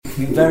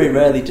We very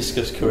rarely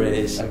discuss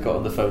careers. I got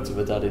on the phone to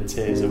my dad in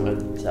tears and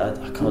went, Dad,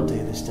 I can't do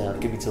this now.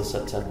 Give me till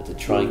September to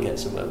try and get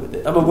somewhere with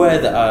it. I'm aware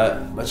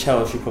that my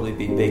challenge should probably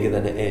be bigger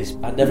than it is.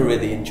 I never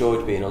really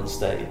enjoyed being on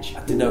stage. I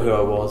didn't know who I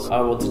was. I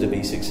wanted to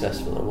be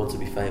successful. I wanted to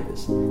be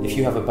famous. If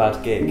you have a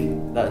bad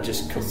gig, that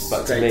just comes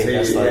back to me.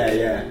 That's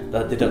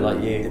that they don't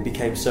like you. It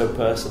became so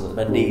personal.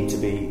 I need to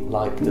be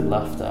liked and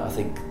laughed at. I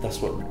think that's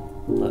what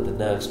the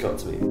nerves got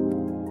to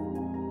me.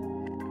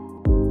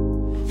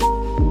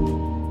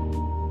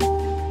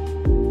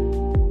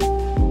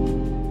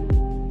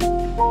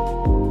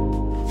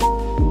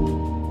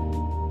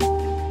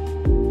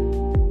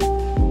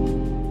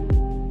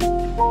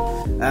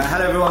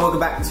 Hello everyone, welcome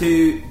back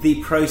to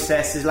The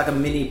Process. It's like a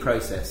mini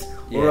process,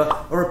 or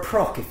a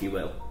proc, if you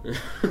will.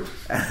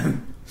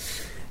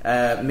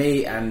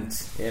 Me and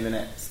him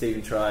and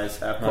Stephen tries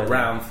pop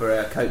round for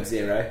a Coke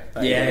Zero.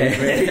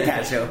 Really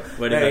casual.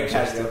 Very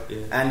casual.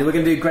 Yeah. And we're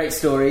going to do great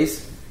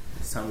stories.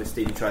 This time with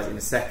Stephen tries in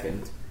a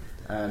second.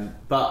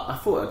 But I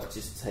thought I'd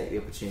just take the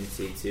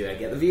opportunity to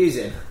get the views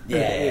in.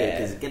 Yeah,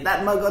 because get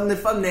that mug on the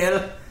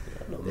thumbnail.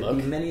 There'll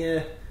be many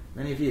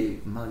of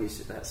you. Mug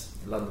is that's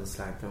London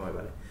slang. Don't worry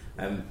about it.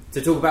 To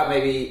talk about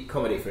maybe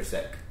comedy for a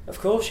sec. Of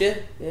course, yeah.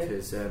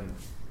 Because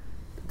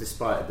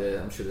despite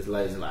I'm sure there's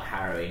loads of like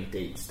harrowing,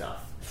 deep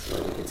stuff.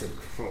 Like it's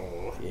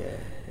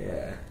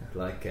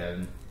like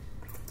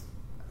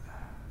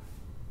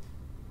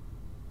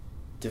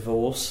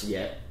divorce.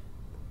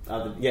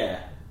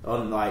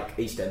 On like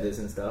EastEnders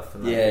and stuff,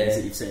 and like things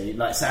that you've seen,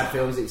 like sad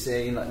films that you've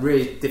seen, like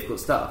really difficult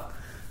stuff.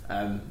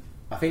 I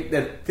think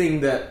the thing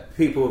that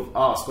people have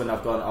asked when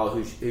I've gone,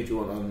 who do you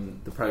want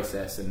on The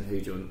Process and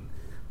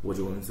what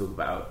do you want to talk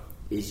about,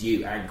 is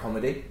you and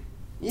comedy.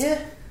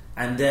 Yeah.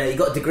 And you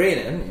got a degree in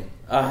it, haven't you?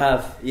 I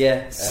have,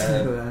 yeah.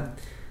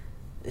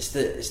 It's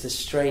the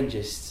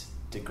strangest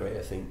degree,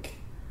 I think.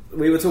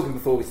 We were talking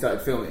before we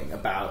started filming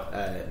about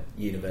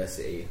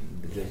university,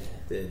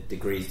 the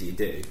degrees that you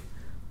do.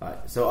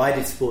 Right. So I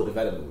did sport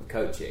development with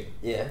coaching.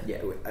 Yeah. Yeah,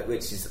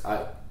 which is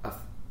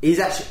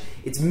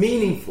it's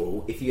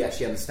meaningful if you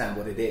actually understand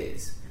what it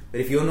is.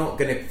 But if you're not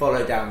going to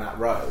follow down that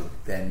road,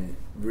 then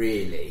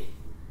really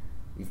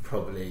you've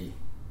probably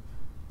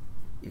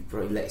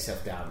let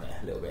yourself down there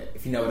a little bit,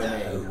 if you know what I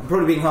mean. I'm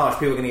probably being harsh.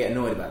 People are going to get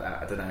annoyed about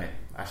that. I don't know.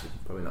 Actually,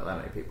 probably not that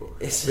many people.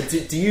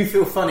 But do you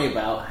feel funny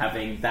about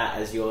having that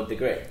as your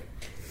degree?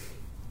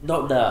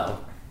 Not now.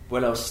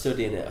 When I was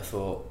studying it, I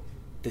thought,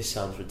 this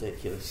sounds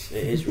ridiculous.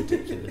 It is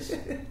ridiculous.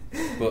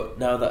 But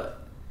now that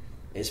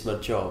it's my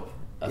job,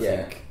 I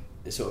think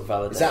it sort of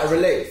validates. Is that a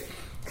relief?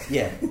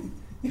 Yeah.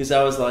 Because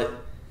I was like,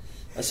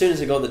 as soon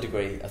as I got the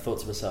degree, I thought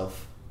to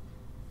myself,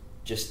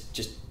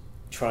 just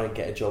try and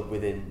get a job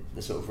within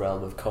the sort of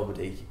realm of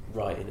comedy,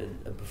 writing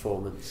and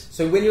performance.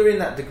 So when you're in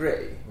that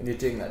degree, when you're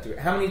doing that degree,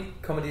 how many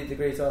comedy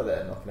degrees are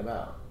there knocking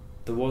about?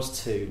 There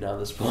was 2, now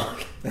there's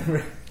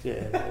 1.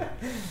 Yeah.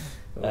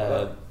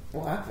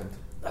 What happened?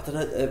 I don't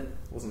know.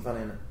 Wasn't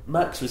funny enough.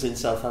 Max was in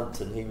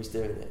Southampton, he was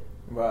doing it.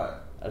 Right.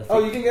 You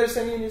didn't go to the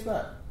same uni as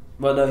Max?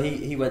 Well, no,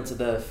 he went to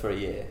there for a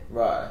year.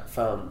 Right.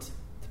 Found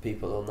the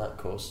people on that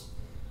course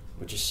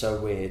were just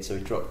so weird, so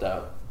he dropped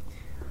out.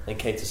 Then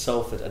came to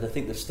Salford, and I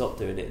think they've stopped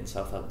doing it in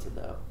Southampton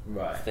now.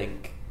 Right. I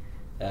think.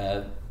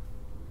 And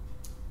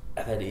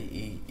then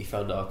he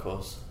found our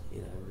course.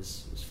 You know, it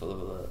was full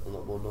of a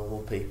lot more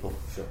normal people.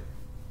 Sure.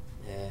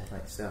 Yeah.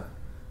 Like stuff.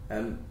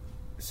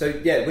 So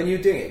yeah, when you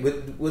were doing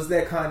it, was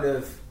there kind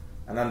of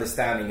an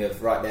understanding of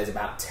there's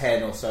about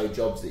 10 or so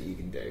jobs that you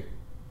can do?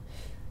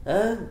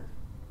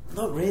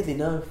 Not really.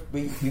 No,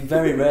 we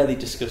very rarely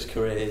discuss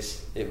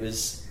careers. It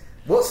was.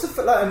 What's the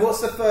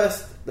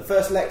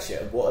first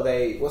lecture?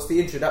 What's the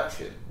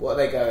introduction? What are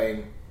they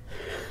going?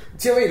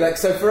 Do you know what I mean? Like,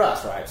 so for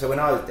us, right? So when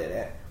I was doing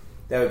it,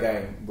 they were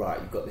going, right,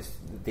 you've got this.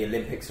 The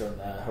Olympics are on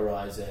the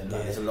horizon.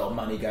 Like, there's a lot of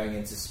money going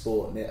into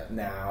sport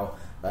now.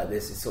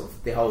 There's this sort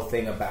of the whole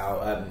thing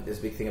about there's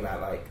a big thing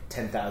about like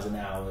 10,000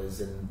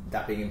 hours and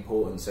that being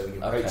important. So when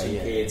you're coaching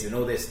kids and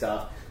all this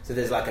stuff, so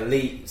there's like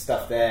elite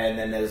stuff there, and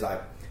then there's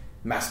like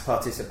mass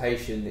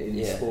participation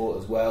in sport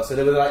as well. So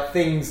there were like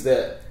things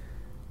that.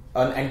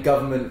 And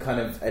government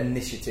kind of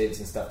initiatives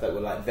and stuff that were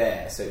like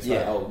there. So it's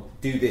like,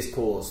 do this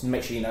course,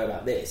 make sure you know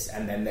about this,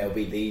 and then there'll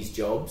be these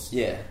jobs.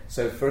 Yeah.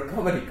 So for a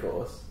comedy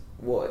course,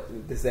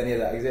 does any of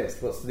that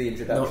exist? What's the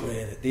introduction? Not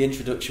really. The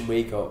introduction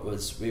we got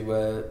was we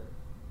were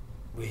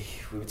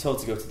told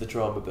to go to the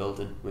drama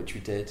building, which we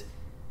did.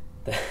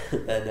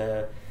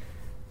 Then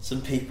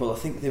some people, I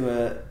think they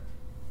were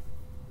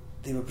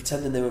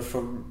pretending they were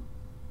from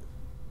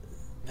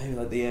maybe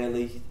like the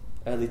early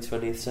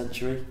 20th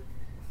century.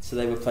 So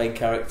they were playing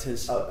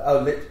characters. They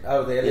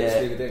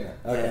literally were doing that.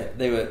 Okay.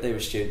 Yeah, they were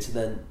students, and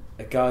then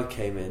a guy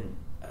came in.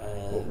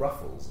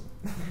 Ruffles?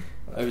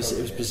 It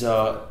was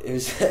bizarre. It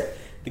was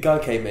the guy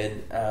came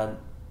in, and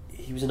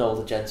he was an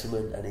older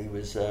gentleman, and he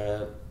was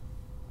I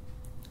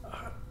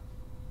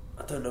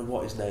don't know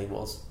what his name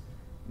was,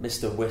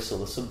 Mr.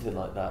 Whistle or something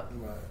like that.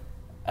 Right.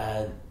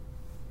 And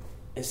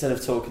instead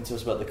of talking to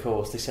us about the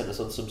course, they sent us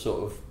on some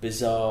sort of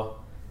bizarre,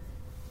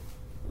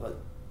 like,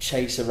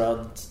 chase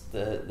around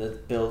the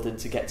building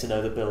to get to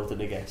know the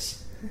building, I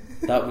guess.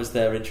 That was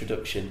their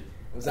introduction.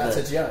 Was that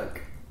a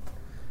joke?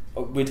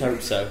 We'd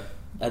hope so.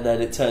 And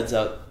then it turns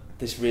out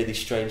this really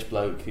strange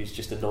bloke who's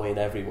just annoying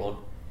everyone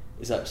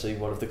is actually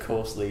one of the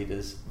course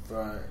leaders.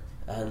 Right.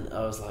 And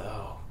I was like,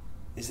 oh,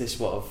 is this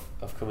what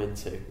I've come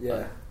into? Yeah.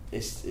 Like,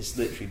 it's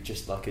literally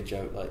just like a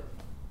joke. Like,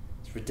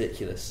 it's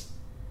ridiculous.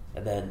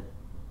 And then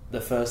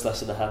the first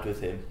lesson I had with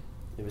him,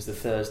 it was the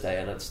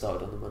Thursday and I'd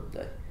started on the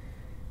Monday.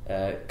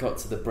 Got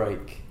to the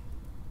break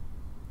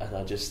and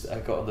I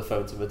got on the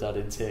phone to my dad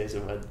in tears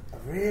and went,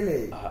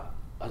 really?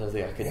 I don't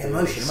think I can do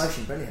emotion, this.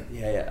 Emotion, brilliant.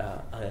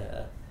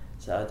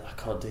 So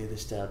I can't do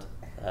this, Dad.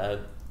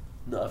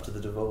 Not after the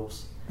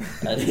divorce.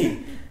 And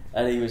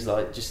he was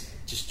like,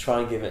 just try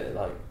and give it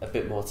like a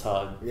bit more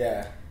time.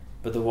 Yeah.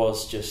 But there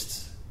was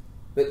just.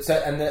 But so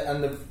and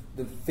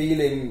the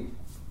feeling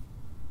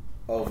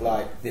of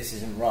like this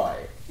isn't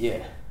right.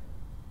 Yeah.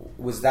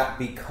 Was that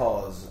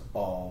because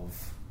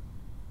of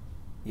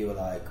you were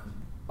like,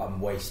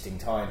 I'm wasting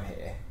time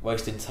here?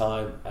 Wasting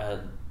time,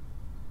 and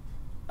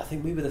I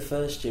think we were the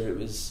first year. It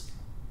was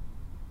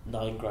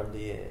 $9,000 a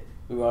year.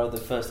 We were either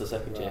the first or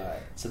second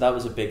year, so that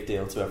was a big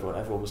deal to everyone.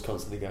 Everyone was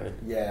constantly going,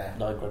 yeah,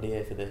 $9,000 a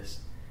year for this.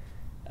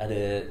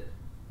 And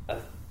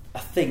I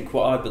think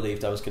what I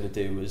believed I was going to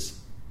do was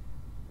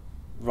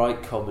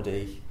write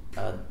comedy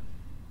and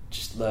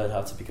just learn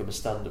how to become a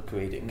stand-up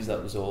comedian, because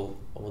that was all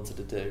I wanted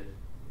to do.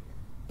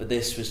 But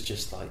this was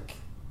just like,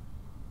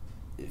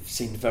 it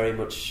seemed very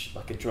much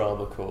like a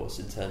drama course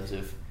in terms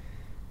of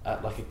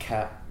act like a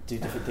cat, do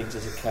different things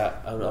as a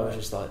cat. And I was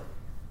just like,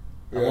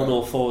 I'm on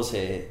all fours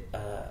here.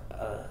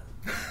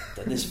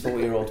 And this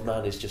 4-year-old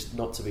man is just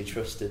not to be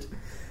trusted.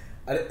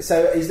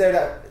 So is there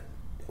that?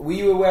 Were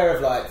you aware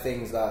of like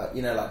things like,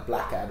 you know, like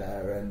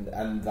Blackadder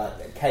and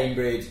like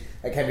Cambridge?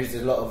 At Cambridge,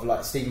 there's a lot of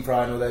like Stephen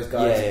Fry and all those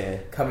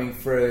guys coming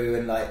through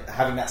and like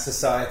having that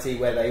society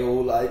where they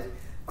all like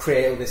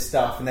create all this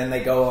stuff and then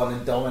they go on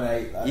and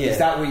dominate. Like, is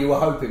that what you were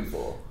hoping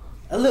for?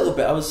 A little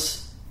bit.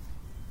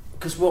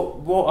 Because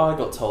what I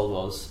got told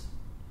was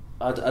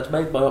I'd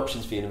made my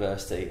options for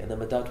university, and then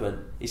my dad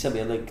he sent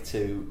me a link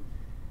to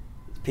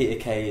Peter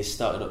Kay is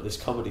starting up this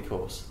comedy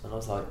course, and I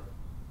was like,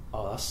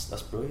 oh,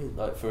 that's brilliant.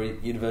 Like, for a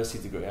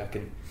university degree,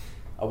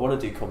 I want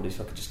to do comedy,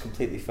 so I could just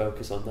completely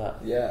focus on that.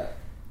 Yeah.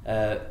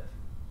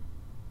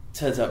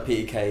 Turns out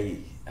Peter Kay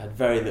had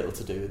very little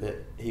to do with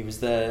it. He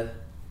was there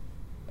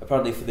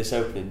apparently for this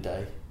opening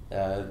day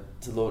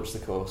to launch the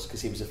course,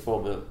 because he was a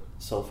former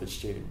Salford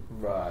student.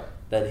 Right.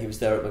 Then he was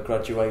there at my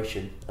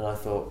graduation, and I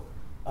thought,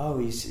 oh,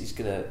 he's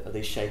going to at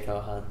least shake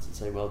our hands and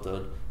say well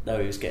done. No,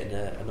 he was getting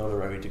an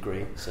honorary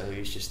degree, so he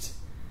was just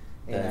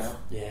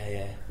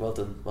yeah, well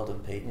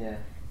done, Pete. Yeah.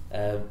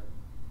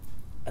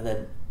 And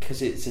then,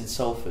 because it's in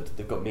Salford,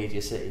 they've got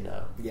Media City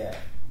now. Yeah.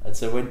 And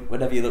so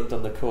whenever you looked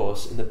on the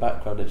course, in the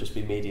background there'd just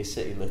be Media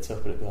City lit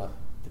up, and it'd be like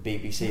the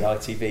BBC,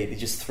 ITV. They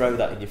just throw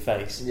that in your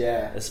face.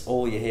 Yeah. That's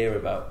all you hear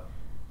about.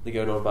 They're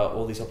going on about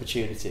all these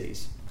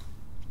opportunities.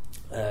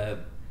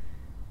 The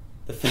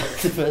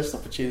first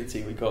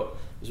opportunity we got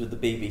was with the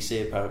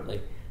BBC,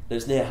 apparently. It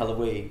was near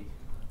Halloween,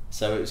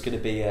 so it was going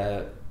to be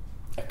a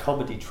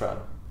comedy tram.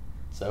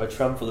 So a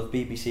tram full of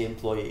BBC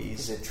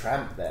employees. Is a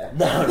tramp there?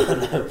 No.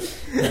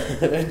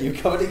 A new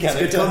comedy character. It's a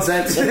good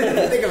concept.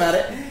 Think about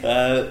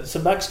it.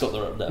 So Max got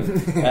the run now.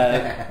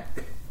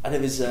 And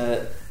it was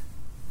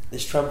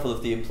this tram full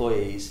of the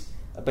employees.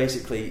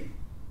 Basically,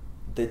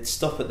 they'd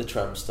stop at the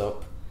tram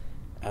stop,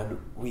 and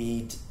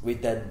we'd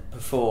then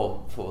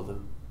perform for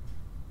them.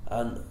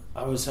 And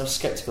I was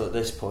sceptical at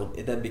this point.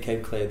 It then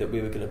became clear that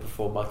we were going to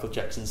perform Michael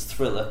Jackson's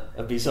Thriller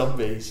and be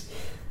zombies.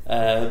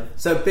 So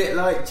a bit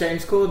like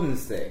James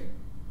Corden's thing.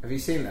 Have you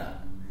seen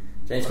that?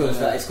 James Corden's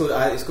it's called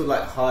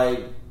like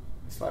High.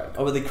 It's like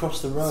when they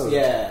cross the road.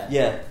 Yeah,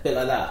 a bit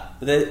like that.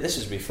 But this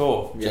was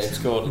before James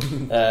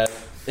Corden.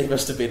 It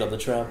must have been on the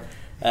tram.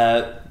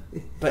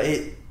 But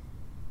it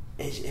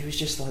was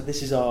just like,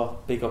 this is our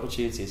big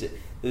opportunity.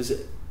 There's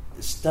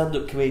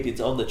stand-up comedians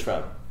on the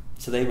tram,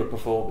 so they were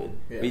performing.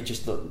 Yeah. We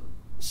just looked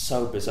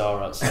so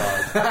bizarre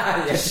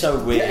outside, just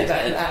so weird.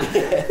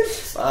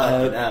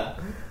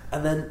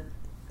 And then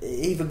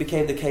it even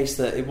became the case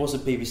that it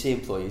wasn't BBC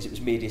employees, it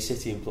was Media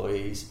City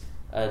employees,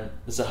 and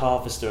there's a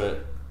harvester at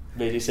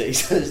Media City,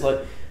 so there's like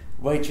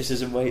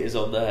waitresses and waiters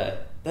on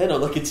there. They're not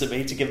looking to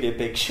me to give me a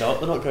big shot.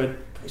 They're not going,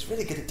 he's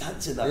really good at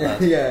dancing, that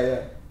man.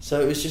 Yeah. So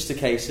it was just a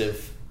case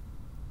of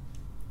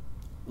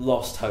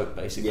lost hope,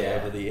 basically,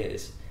 over the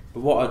years.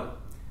 But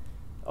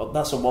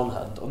that's on one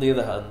hand. On the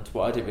other hand,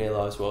 what I didn't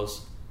realise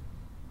was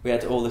we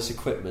had all this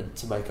equipment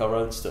to make our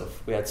own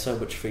stuff. We had so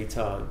much free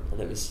time,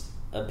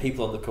 and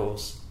people on the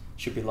course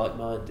should be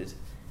like-minded.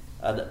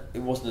 And it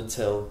wasn't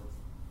until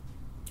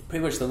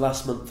pretty much the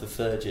last month of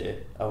third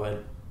year I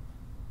went,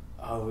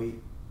 oh,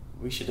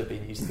 we should have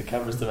been using the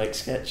cameras to make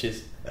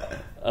sketches.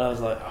 And I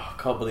was like, I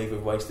can't believe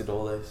we've wasted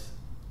all this.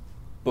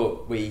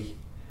 But we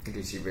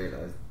Did you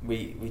realise?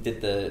 We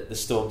did the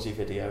Stormzy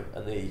video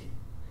and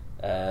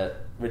the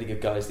Really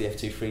Good Guys, the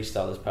F2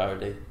 Freestylers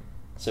parody.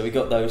 So we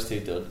got those two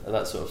done, and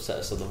that sort of set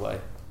us on the way.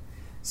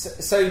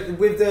 So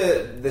with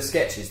the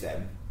sketches,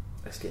 then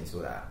let's get into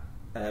all that.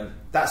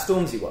 That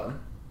Stormzy one.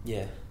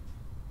 Yeah.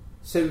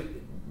 So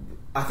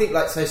I think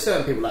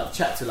certain people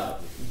chat to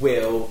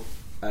Will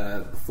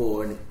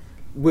before, and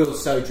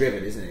Will's so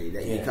driven, isn't he?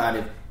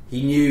 That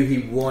he knew he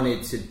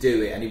wanted to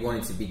do it and he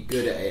wanted to be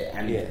good at it,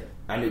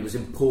 and it was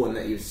important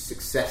that he was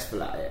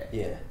successful at it.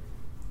 Yeah.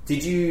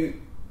 Did you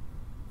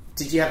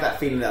have that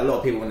feeling that a lot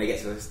of people, when they get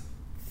to this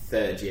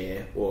third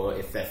year, or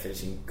if they're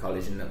finishing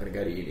college and not going to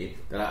go to uni,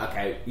 they're like,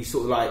 okay, you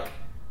sort of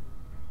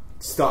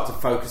start to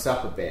focus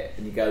up a bit,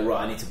 and you go,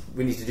 right,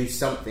 we need to do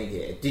something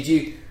here. Did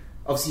you?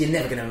 Obviously, you're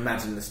never going to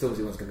imagine the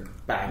Stormzy one's going to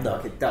bang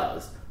like it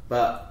does,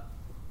 but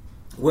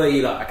were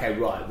you like, okay,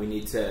 right,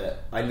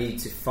 I need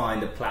to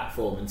find a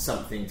platform and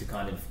something to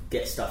kind of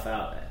get stuff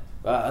out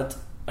there?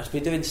 I'd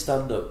been doing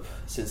stand-up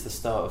since the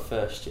start of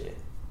first year,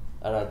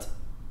 and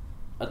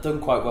I'd done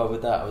quite well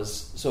with that. I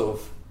was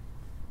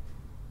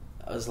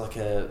like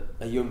a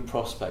young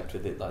prospect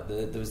with it. Like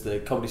there was the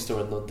Comedy Store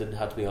in London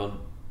had me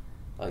on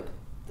like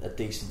a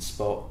decent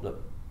spot that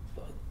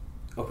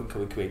up and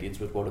coming comedians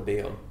would want to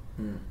be on.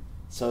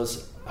 So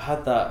I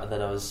had that, and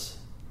then I was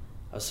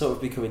sort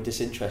of becoming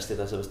disinterested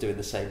as I was doing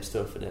the same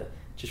stuff, and it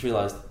just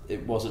realised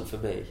it wasn't for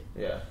me.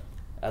 Yeah.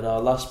 And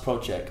our last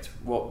project,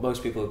 what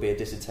most people would be a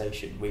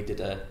dissertation, we did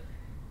I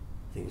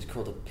think it was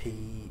called a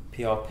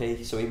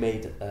PRP. So we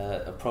made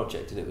a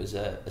project, and it was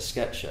a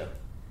sketch show.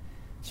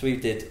 So we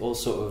did all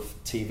sort of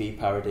TV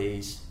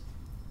parodies,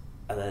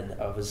 and then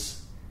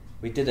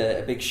we did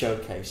a big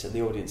showcase, and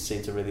the audience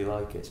seemed to really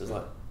like it. So I was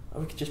like, oh,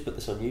 we could just put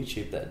this on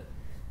YouTube then.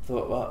 I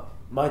thought, well,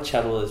 my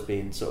channel has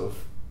been sort of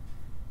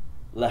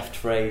left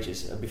for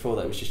ages, and before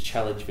that it was just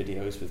challenge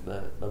videos with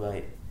my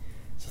mate.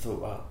 So I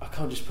thought, well, I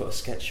can't just put a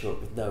sketch show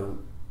up with no,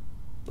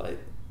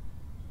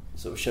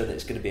 sort of showing that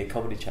it's going to be a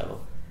comedy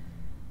channel.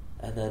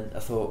 And then I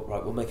thought,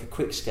 right, we'll make a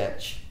quick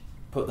sketch,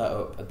 put that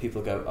up, and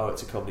people go, oh,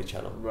 it's a comedy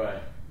channel.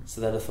 Right. So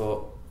then I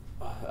thought,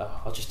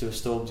 I'll just do a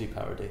Stormzy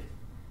parody.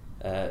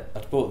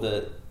 I'd bought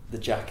the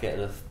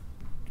jacket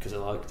because I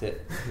liked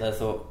it, and I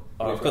thought,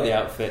 oh, I've got the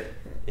outfit.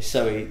 It's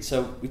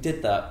so we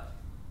did that,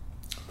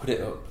 put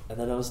it up, and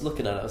then I was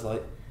looking at it, I was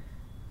like,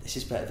 this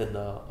is better than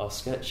our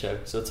sketch show.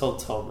 So I told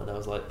Tom, and I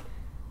was like,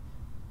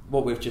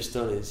 what we've just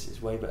done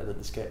is way better than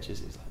the sketches.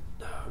 He was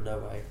like, no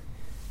way.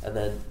 And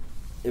then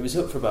it was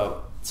up for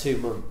about 2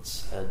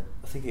 months, and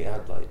I think it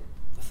had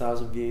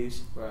 1,000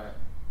 views. Right.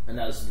 And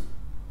that was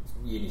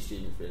uni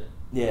students, really?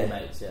 Yeah.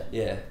 Mates,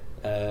 yeah.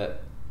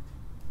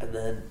 And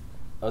then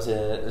I was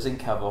in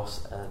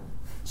Cavos, and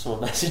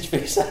someone messaged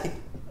me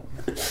saying,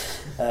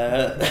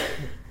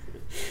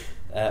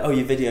 oh,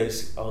 your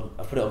video's on,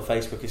 I put it on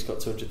Facebook, it's got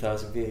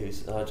 200,000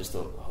 views, and I just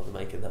thought, oh, they're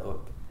making that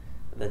up.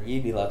 And then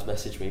uni lad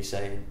messaged me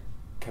saying,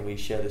 can we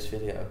share this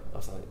video? I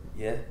was like,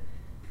 yeah.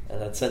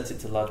 And I'd sent it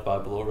to Lad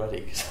Bible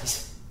already because I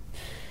was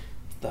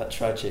that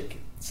tragic.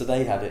 So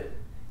they had it,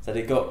 so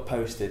it got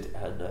posted,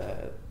 and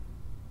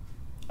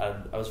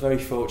I was very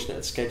fortunate.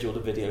 I'd scheduled a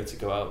video to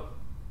go out,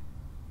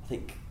 I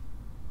think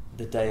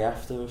the day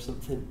after or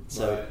something.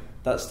 So right.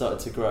 That started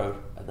to grow,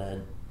 and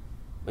then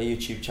my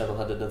YouTube channel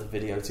had another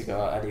video to go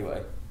out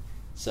anyway.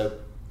 So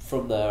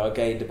from there I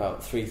gained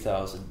about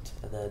 3,000,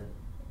 and then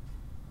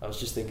I was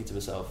just thinking to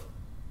myself,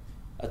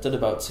 I'd done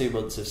about 2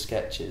 months of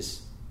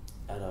sketches,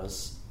 and I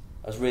was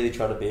really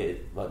trying to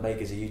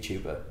make as a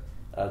YouTuber.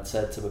 I'd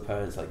said to my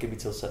parents, give me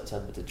till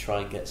September to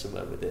try and get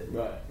somewhere with it.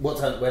 Right. What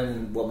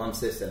time? What month's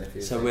this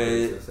then? So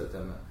we're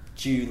September.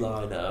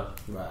 July now.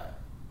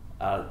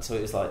 Right. So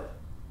it was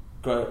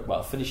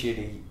finish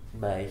uni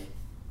May,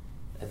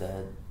 and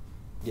then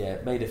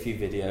made a few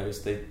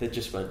videos. They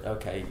just went,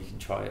 okay, you can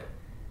try it.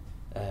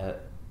 And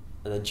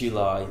then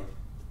July,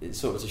 it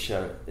sort of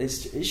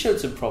it showed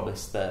some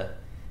promise there.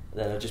 And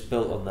then I just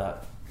built on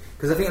that.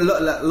 Because I think a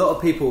lot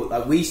of people,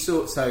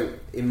 so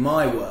in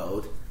my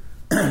world,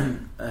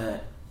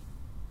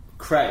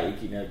 Craig,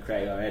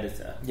 Craig, our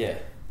editor,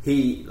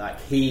 he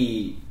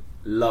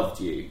loved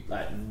you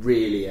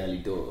really early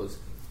doors.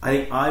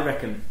 I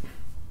reckon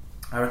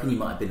you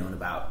might have been on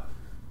about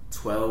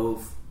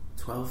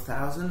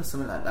 12,000 or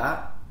something like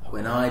that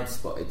when I'd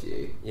spotted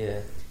you.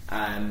 Yeah.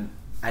 And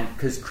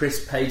because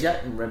Chris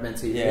Pajak from Redman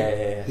TV,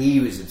 yeah, he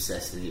was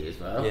obsessed with you as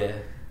well. Yeah.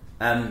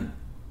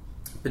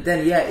 But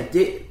then, it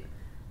did.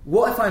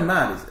 What I find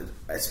mad is,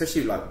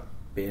 especially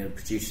being a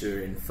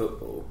producer in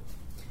football,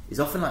 is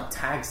often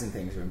tags and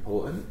things are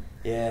important.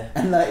 Yeah.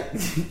 And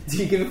do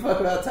you give a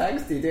fuck about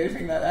tags? Do you do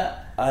anything like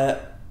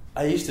that?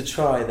 I used to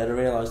try, then I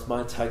realised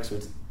my tags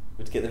would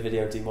get the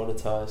video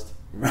demonetised.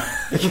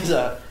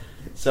 Right.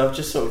 So I've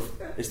just sort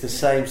of, it's the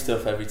same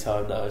stuff every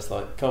time now. It's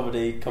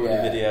comedy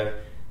video.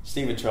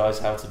 Stephen tries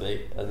how to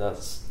be, and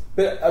that's.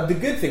 But the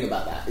good thing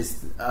about that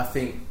is, I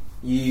think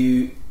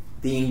the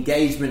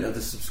engagement of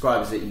the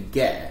subscribers that you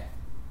get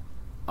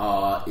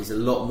is a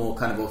lot more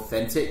kind of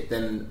authentic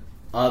than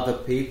other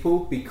people,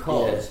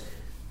 because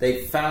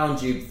they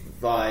found you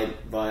via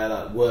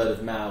word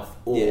of mouth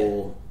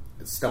or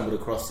stumbled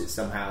across it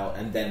somehow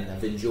and then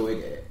have enjoyed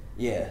it.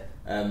 Yeah.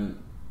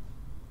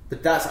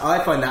 But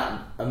I find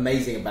that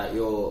amazing about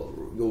your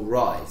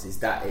rise, is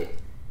that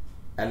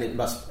and it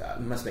must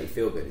make you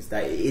feel good, is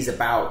that it is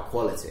about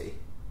quality.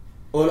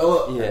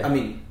 Or Yeah. I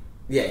mean,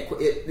 yeah,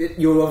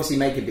 you're obviously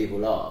making people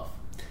laugh.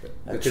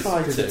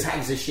 Because the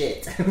tags are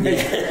shit.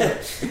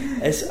 Yeah.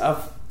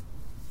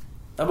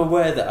 I'm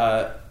aware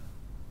that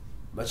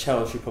my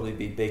channel should probably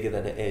be bigger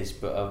than it is,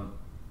 but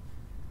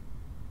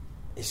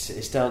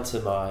it's down to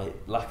my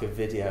lack of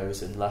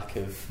videos and lack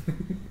of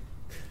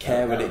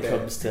care when it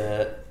comes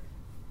to.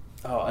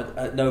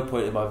 At no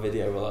point in my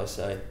video will I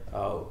say,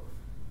 "Oh,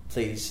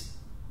 please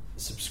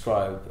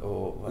subscribe,"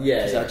 or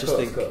yeah. I just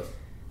of course.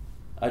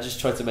 I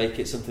just try to make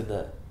it something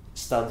that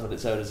stands on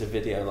its own as a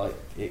video. Like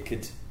it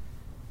could,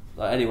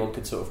 like anyone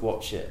could sort of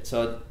watch it.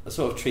 So I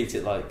sort of treat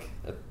it like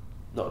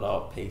not an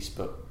art piece,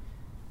 but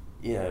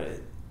you know,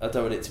 I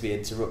don't want it to be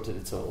interrupted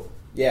at all.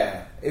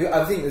 Yeah,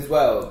 I think as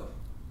well.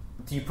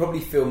 Do you probably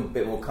feel a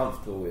bit more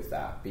comfortable with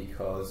that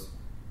because,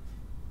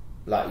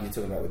 like you're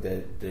talking about with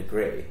the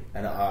degree,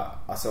 and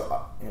I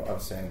saw I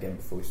was saying again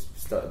before we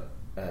started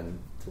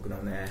talking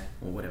on air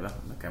or whatever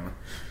on the camera,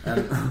 on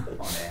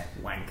air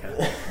wanker.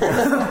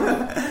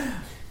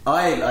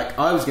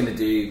 I was going to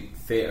do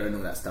theatre and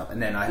all that stuff,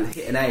 and then I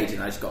hit an age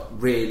and I just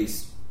got really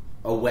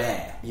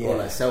aware or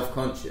like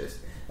self-conscious,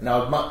 and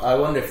I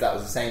wonder if that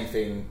was the same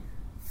thing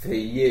for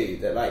you.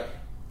 That like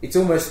it's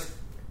almost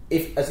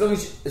as long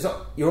as it's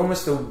not, you're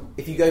almost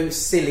if you go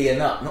silly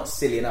enough, not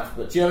silly enough,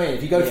 but do you know what I mean?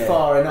 If you go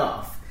far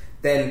enough,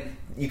 then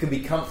you can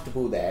be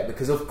comfortable there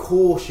because of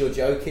course you're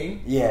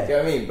joking. Yeah, do you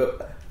know what I mean?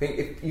 But I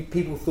think if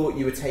people thought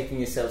you were taking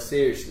yourself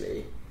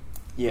seriously,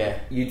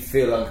 you'd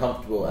feel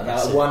uncomfortable. And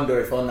I wonder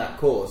if on that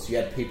course you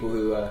had people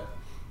who were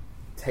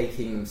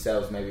taking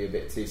themselves maybe a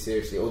bit too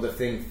seriously, or the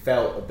thing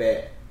felt a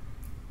bit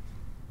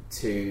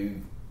too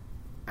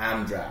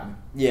amdram.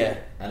 Yeah,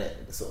 and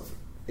it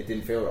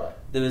didn't feel right.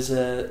 There was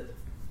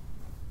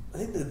I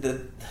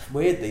think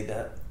weirdly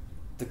that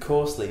the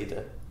course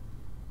leader,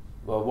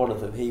 well, one of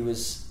them, he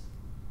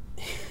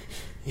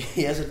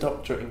has a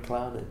doctorate in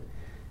clowning,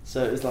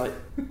 so it was like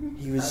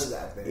he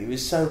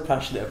was so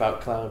passionate about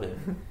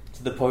clowning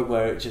to the point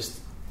where it was just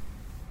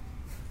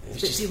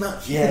too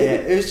much. Yeah,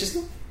 it was just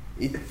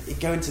he'd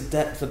go into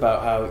depth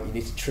about how you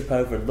need to trip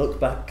over and look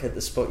back at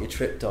the spot you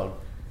tripped on,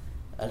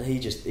 and he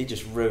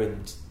just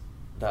ruined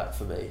that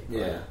for me.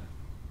 Yeah,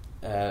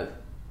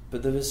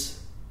 but there was.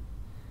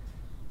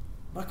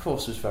 My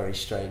course was very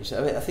strange.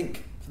 I mean, I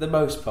think for the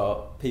most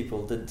part,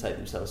 people didn't take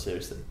themselves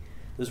seriously.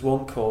 There's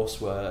one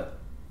course where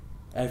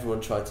everyone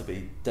tried to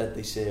be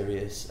deadly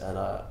serious, and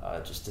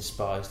I just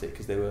despised it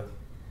because they were,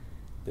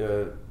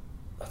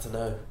 I don't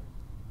know.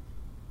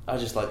 I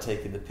just like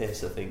taking the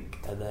piss, I think,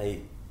 and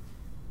we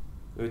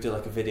were doing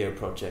like a video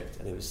project,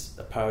 and it was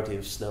a parody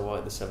of Snow White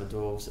and the Seven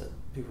Dwarfs, and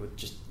people were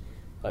just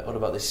like on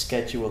about this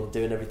schedule and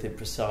doing everything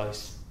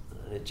precise,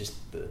 and it just.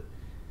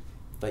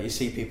 Like you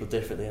see people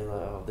differently, and like,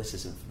 oh, this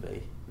isn't for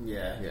me.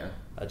 Yeah.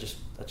 I just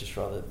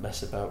rather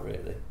mess about,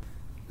 really.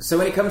 So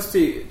when it comes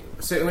to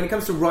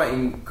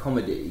writing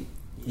comedy,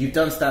 you've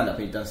done stand-up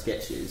and you've done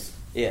sketches.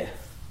 Yeah.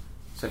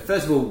 So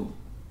first of all,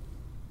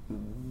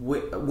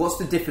 what's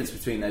the difference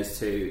between those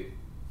two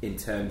in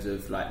terms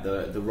of like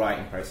the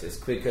writing process?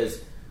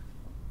 Because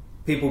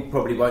people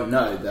probably won't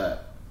know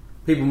that.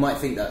 People might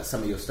think that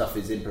some of your stuff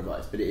is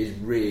improvised, but it is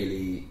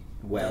really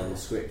well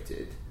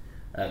scripted.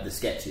 The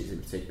sketches in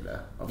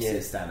particular, obviously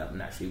the stand-up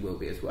naturally will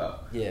be as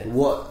well. Yeah.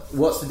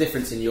 What's the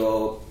difference in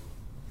your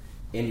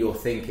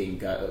thinking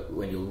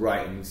when you're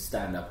writing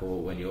stand-up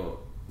or when you're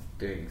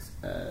doing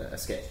a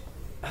sketch?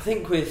 I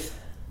think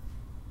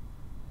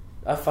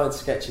I find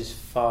sketches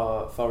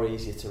far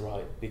easier to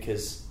write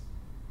because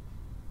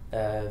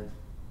they're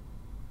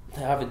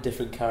having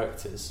different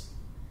characters.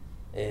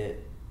 When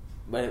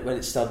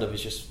it's stand-up,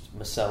 it's just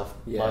myself,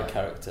 my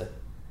character,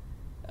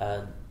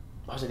 and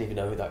I didn't even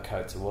know who that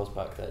character was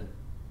back then.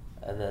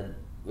 And then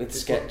with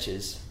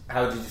sketches,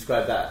 how would you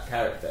describe that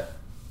character?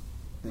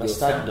 My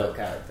stand-up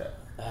character.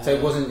 So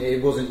it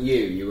wasn't you.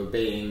 You were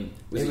being.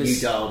 Was it you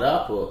dialed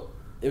up, or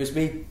it was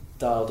me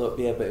dialed up?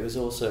 Yeah, but it was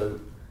also.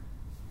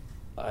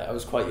 I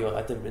was quite young.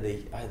 I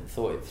hadn't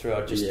thought it through.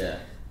 I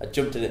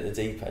jumped in at the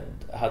deep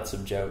end. I had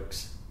some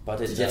jokes, but I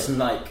didn't. Did you have some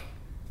like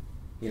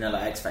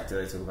X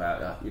Factor? They talk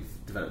about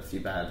you've developed a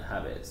few bad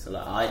habits. So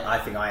like I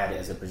think I had it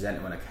as a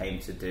presenter when I came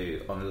to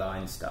do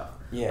online stuff.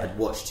 Yeah. I'd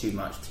watched too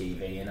much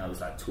TV and I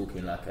was like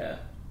talking like a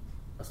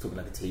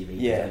TV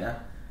presenter.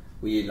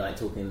 Were you like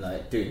talking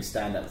like doing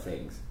stand up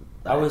things?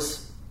 Like,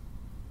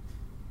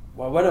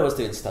 when I was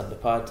doing stand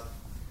up,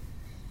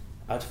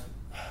 I'd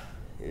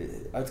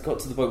got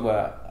to the point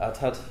where I'd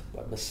had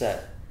like my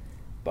set,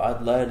 but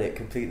I'd learn it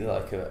completely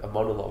like a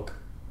monologue,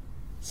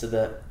 so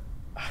that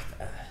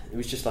it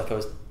was just like I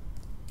was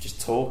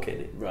just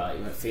talking. Right,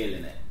 you weren't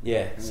feeling it.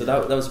 Yeah, so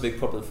that was a big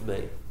problem for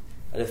me.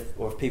 And if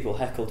people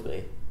heckled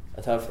me,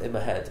 I'd have in my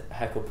head a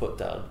heckle put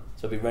down,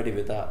 so I'd be ready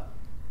with that.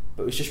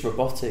 But it was just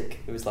robotic.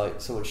 It was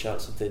like someone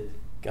shout something,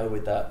 go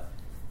with that.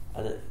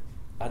 And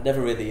I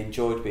never really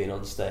enjoyed being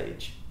on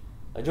stage.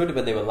 I enjoyed it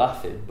when they were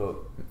laughing, but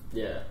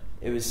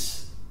it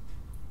was.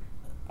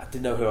 I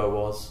didn't know who I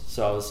was,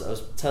 so I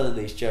was telling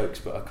these jokes,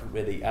 but I couldn't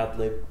really ad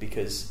lib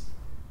because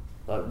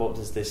like, what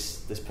does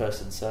this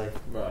person say?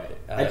 Right.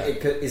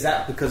 Is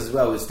that because as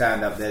well with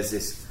stand-up there's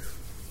this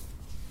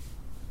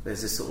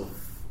sort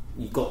of,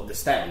 you've got the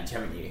stage,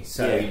 haven't you?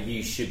 So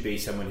you should be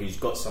someone who's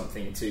got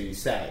something to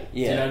say. Do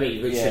you know what I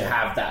mean? You should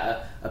have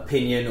that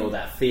opinion or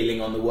that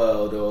feeling on the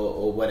world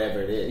or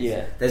whatever it is.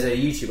 Yeah. There's a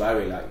YouTuber I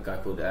really like, a guy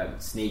called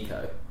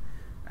Sneeko,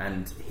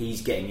 and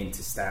he's getting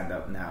into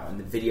stand-up now, and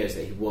the videos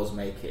that he was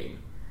making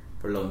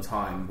for a long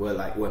time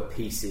were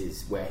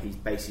pieces where he's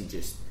basically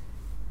just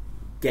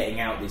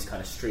getting out these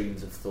kind of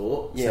streams of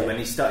thought. So when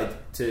he started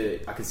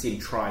I could see him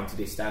trying to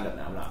do stand-up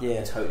now. I'm like,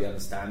 I totally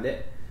understand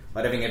it.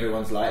 I don't think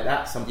everyone's like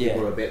that. Some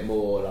people are a bit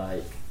more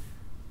like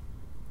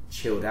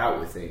chilled out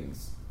with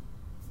things.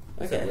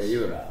 Is that where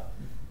you were at?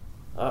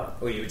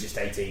 Or you were just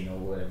 18 or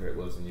whatever it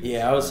was. And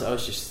I was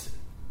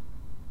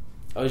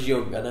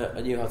young.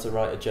 I knew how to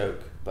write a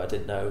joke, but I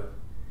didn't know.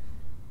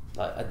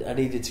 Like I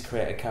needed to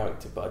create a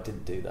character, but I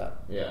didn't do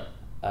that. Yeah.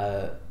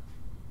 I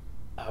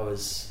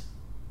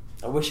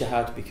wish I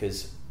had,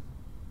 because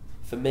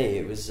for me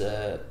it was.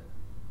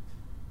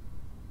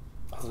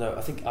 I don't know,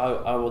 I think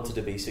I wanted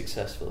to be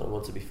successful. I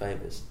wanted to be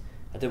famous.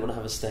 I didn't want to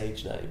have a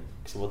stage name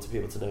because I wanted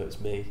people to know it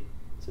was me.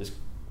 So it's a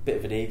bit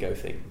of an ego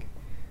thing.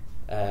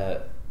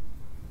 But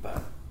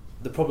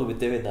the problem with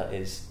doing that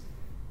is,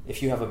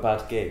 if you have a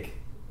bad gig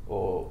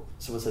or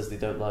someone says they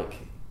don't like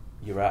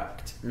your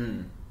act,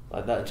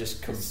 like that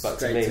just comes back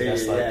to me.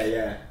 That's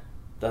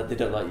that they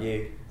don't like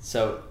you.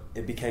 So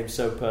it became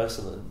so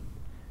personal, and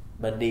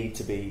my need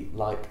to be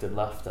liked and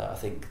laughed at. I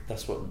think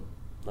that's what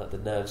the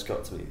nerves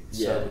got to me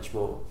so much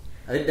more.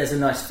 I think there's a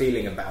nice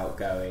feeling about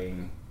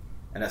going,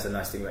 and that's a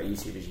nice thing about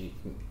YouTube, is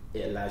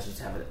it allows you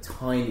to have a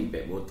tiny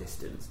bit more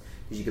distance,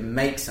 because you can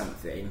make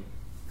something,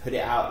 put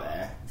it out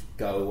there,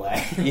 go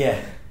away,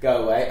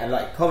 go away, and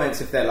like comments,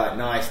 if they're like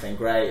nice, then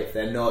great. If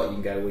they're not, you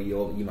can go, well,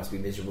 you must be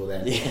miserable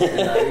then.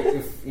 And, like,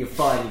 if you're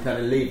fine, you kind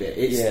of leave it.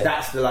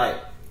 That's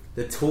the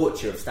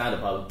torture of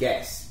stand-up, I would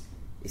guess,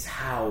 is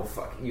how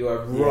fucking you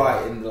are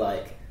right in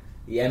the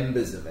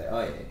embers of it,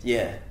 aren't you?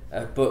 Yeah,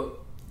 but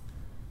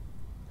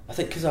I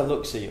think because I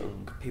look so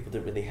young, people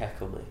didn't really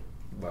heckle me,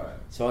 right?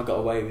 So I got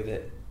away with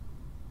it.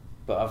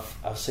 But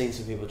I've seen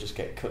some people just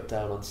get cut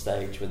down on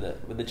stage when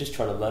they're just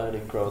trying to learn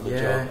and grow on the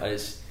job, and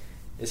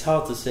it's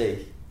hard to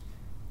see.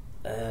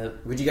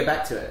 Would you get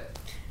back to it?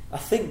 I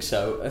think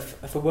so.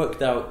 If I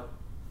worked out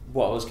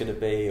what I was going to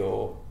be,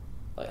 or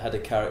like had a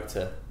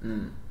character,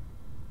 and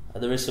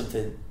there is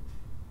something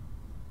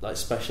like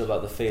special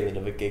about the feeling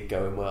of a gig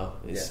going well.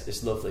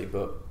 It's lovely,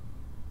 but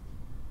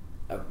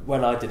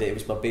when I did it, it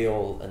was my be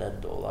all and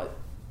end all. Like,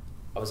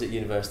 I was at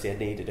university, I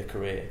needed a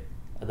career,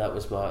 and that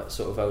was my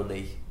sort of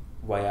only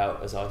way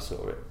out as I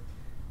saw it.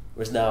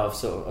 Whereas now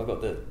I've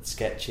got the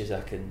sketches,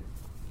 I can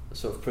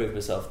sort of prove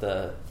myself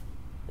there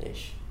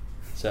ish.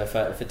 So if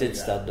I did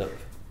stand up,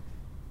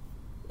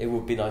 it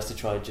would be nice to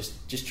try and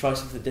just try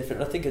something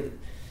different. I think it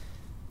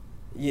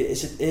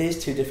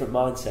is two different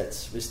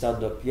mindsets with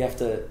stand up.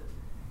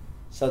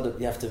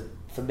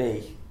 For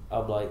me,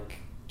 I'm like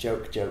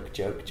joke. So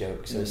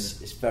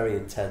it's very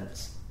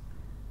intense.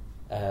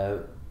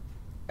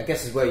 I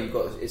guess as well,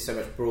 it's so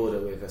much broader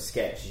with a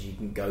sketch, as you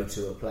can go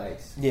to a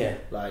place. Yeah.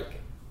 Like,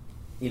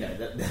 you know,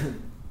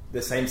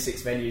 the same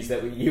 6 venues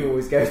that you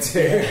always go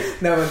to.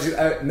 No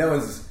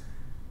one's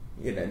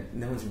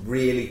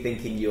really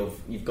thinking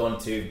you've gone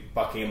to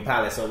Buckingham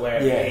Palace or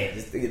wherever it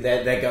is.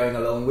 They're going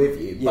along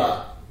with you. Yeah.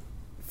 But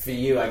for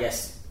you, I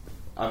guess,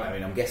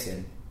 I'm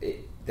guessing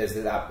there's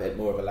that bit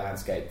more of a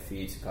landscape for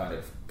you to kind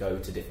of go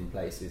to different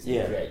places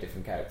and create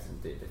different characters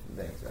and do different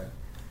things, right?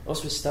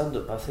 Also with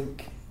stand-up, I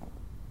think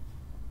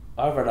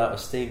I ran out of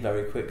steam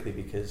very quickly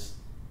because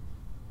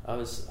I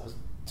was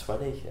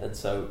 20, and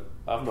so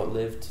I've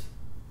lived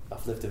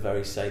a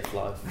very safe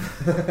life.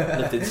 I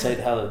lived in St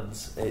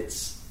Helens.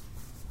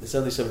 There's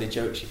only so many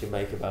jokes you can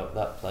make about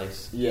that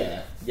place.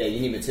 Yeah, you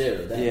need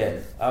material then.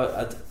 Yeah,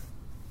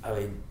 I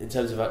mean, in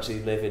terms of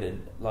actually living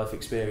in life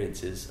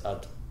experiences,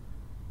 I'd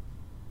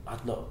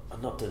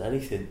not done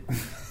anything,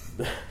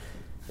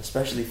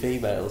 especially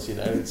females, you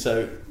know.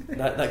 So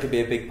that could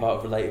be a big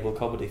part of relatable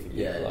comedy for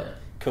people.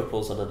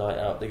 Couples on a night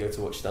out, they go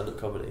to watch stand-up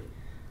comedy.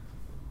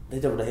 They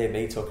don't want to hear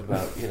me talking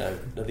about,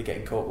 they're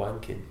getting caught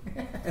wanking.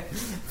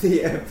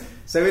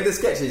 So with the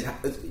sketches,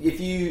 if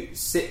you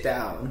sit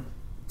down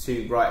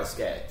to write a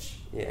sketch,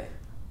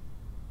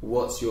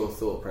 what's your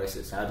thought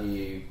process? How do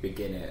you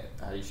begin it?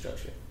 How do you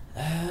structure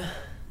it?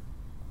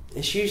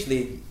 It's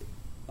usually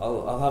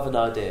I'll have an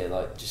idea,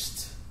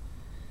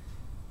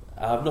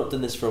 I've not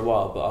done this for a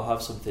while, but I'll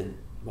have something.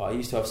 Well, I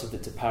used to have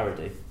something to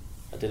parody.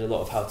 I did a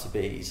lot of how to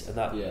be's, and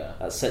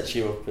that sets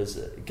you up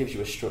it gives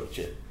you a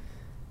structure.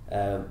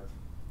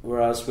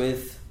 Whereas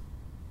with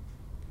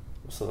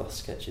what's the last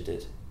sketch I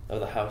did? I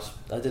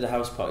did a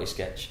house party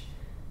sketch,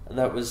 and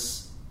that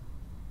was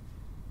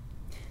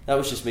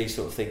just me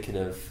sort of thinking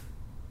of.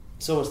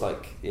 It's almost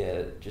like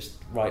just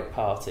write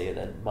party and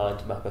then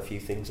mind map a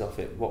few things off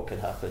it. What can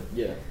happen?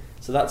 Yeah.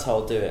 So that's how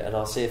I'll do it, and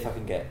I'll see if I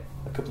can get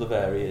a couple of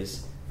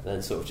areas and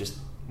then sort of just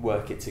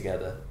work it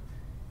together.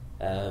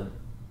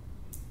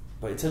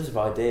 But in terms of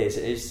ideas,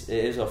 it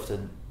is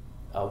often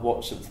I'll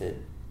watch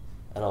something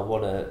and I'll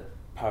want to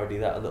parody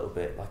that a little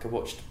bit. Like I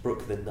watched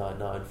Brooklyn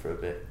Nine-Nine for a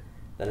bit,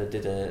 then I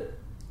did a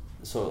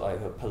sort of like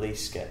a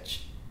police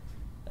sketch,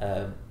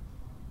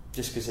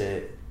 just because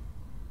it,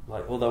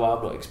 like, although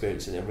I'm not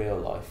experiencing it in real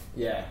life,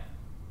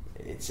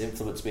 it's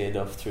influenced me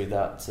enough through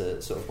that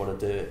to sort of want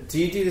to do it. Do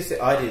you do this?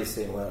 I do this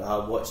thing where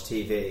I'll watch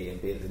TV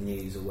and be at the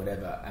news or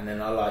whatever, and then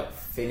I like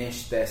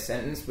finish their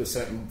sentence with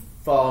something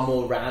far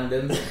more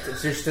random,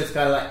 just to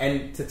kind of like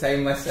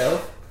entertain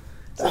myself.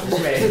 That's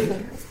just me.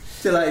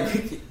 To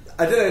like,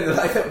 I don't know,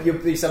 like you'll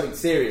be something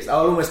serious.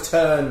 I'll almost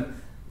turn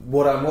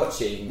what I'm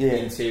watching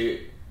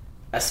into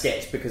a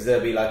sketch, because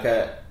there'll be like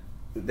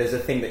there's a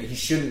thing that you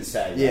shouldn't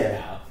say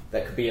right now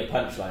that could be a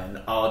punchline,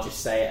 and I'll just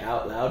say it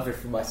out loud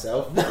for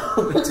myself.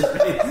 Just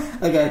me.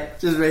 Okay,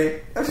 just me.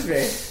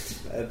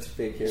 Just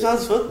being curious.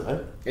 Sounds fun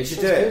though. You should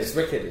do it. It's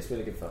wicked. It's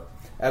really good fun.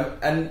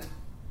 And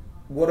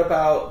what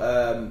about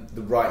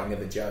the writing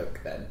of a joke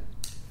then?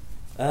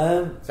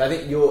 So I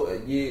think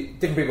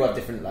different people have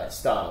different like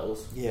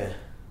styles. Yeah.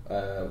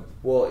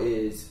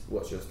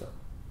 What's your style?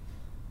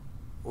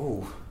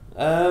 Ooh.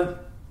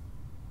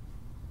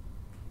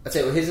 I'd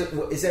say,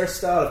 is there a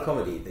style of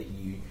comedy that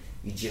you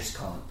just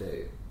can't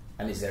do?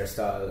 And is there a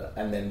style?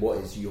 And then what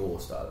is your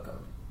style of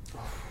comedy?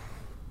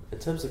 In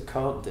terms of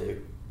can't do,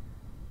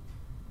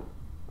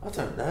 I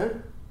don't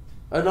know.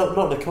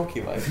 Not in a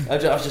cocky way.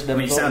 I've just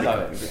never thought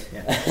about it.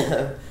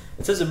 Yeah.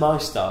 In terms of my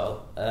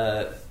style,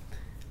 I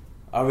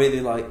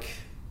like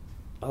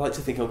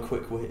to think I'm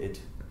quick-witted.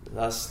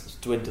 That's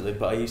dwindling,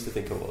 but I used to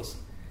think I was.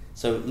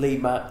 So Lee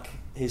Mack,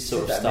 his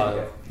sort of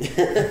style,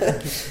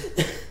 it's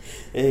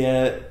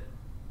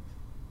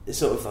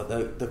sort of like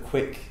the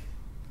quick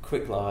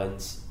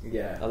lines.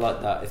 Yeah, I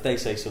like that. If they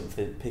say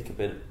something, pick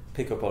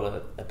up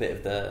on a bit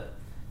of their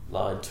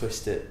line,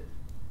 twist it.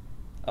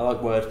 I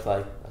like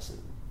wordplay.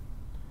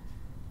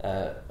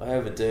 I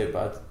overdo it,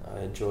 but I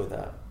enjoy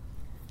that.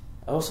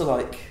 I also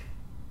like.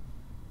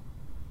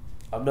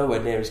 I'm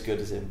nowhere near as good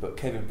as him, but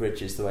Kevin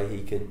Bridges, the way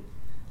he can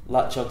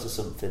latch onto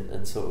something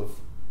and sort of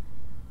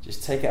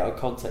just take it out of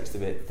context a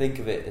bit, think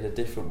of it in a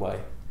different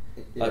way.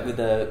 Yeah. Like with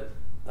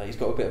he's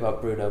got a bit about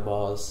Bruno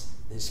Mars,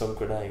 his song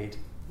Grenade.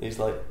 He's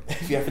like,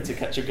 if you happen to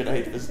catch a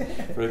grenade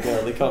for a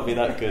girl, they can't be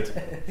that good.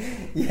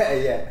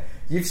 Yeah.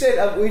 You've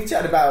said we've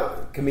chatted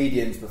about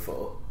comedians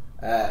before.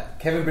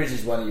 Kevin Bridges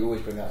is one you always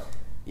bring up.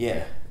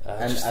 Yeah,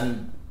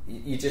 and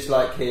you just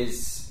like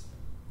his.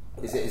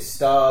 Is it his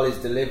style, his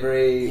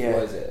delivery? Yeah,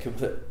 what is it?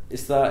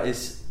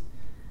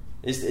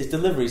 His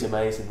delivery's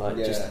amazing. Like,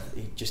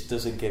 he just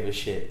doesn't give a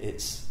shit.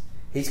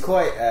 He's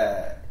quite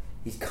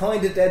he's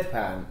kind of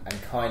deadpan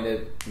and kind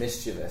of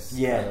mischievous.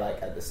 Yeah,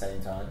 like at the same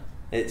time.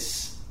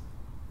 It's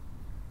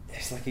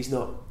like he's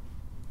not.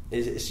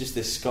 It's just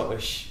this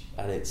Scottish,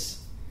 and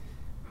it's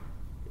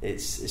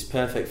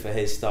perfect for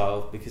his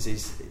style, because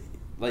he's,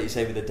 like you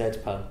say, with the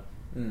deadpan.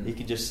 He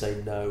can just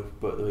say no,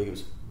 but the way he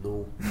goes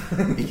no,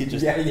 he can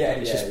just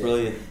it's just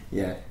brilliant.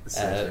 Yeah,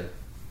 so true.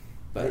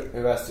 But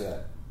who else do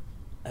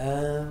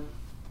that?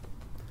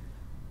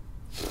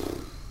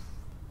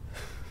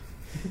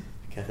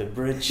 Kevin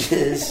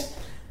Bridges.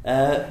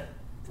 In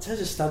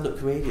terms of stand-up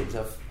comedians,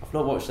 I've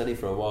not watched any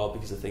for a while,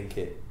 because I think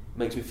it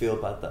makes me feel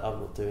bad that I'm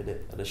not doing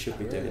it and I should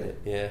be doing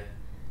it.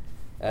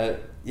 I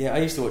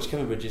used to watch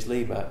Kevin Bridges,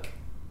 Lee Mack.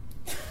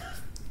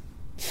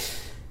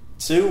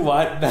 Two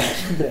white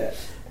men.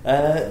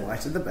 The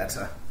whiter the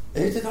better.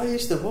 Who did I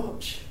used to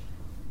watch?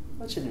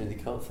 I genuinely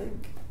can't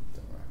think.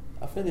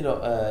 I've really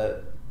not.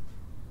 I've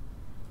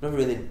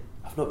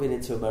not been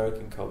into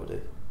American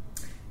comedy.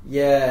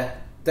 Yeah,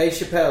 Dave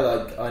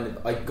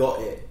Chappelle. I got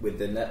it with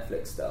the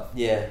Netflix stuff.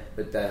 Yeah,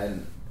 but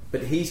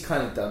he's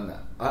kind of done that.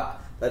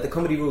 Like the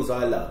comedy rules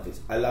I love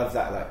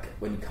that, like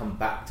when you come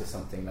back to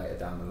something later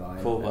down the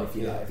line. If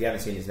you haven't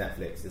seen his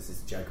Netflix, there's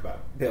this joke about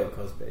Bill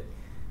Cosby.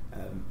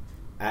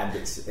 And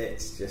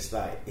it's just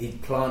like he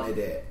planted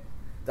it.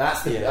 I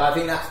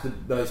think that's the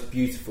most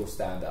beautiful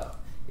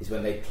stand-up, is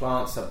when they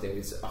plant something.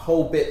 It's a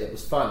whole bit that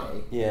was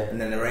funny, and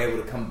then they're able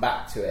to come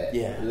back to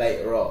it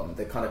later on.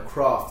 The kind of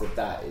craft of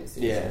that is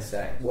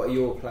insane. What are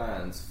your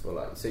plans for,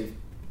 like? So you've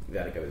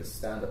got to go with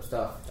stand-up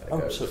stuff.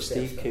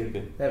 Steve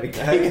Coogan. There we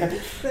go.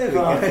 There we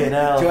go.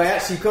 Do I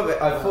actually cover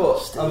it? I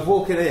thought I was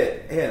walking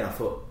here and I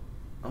thought,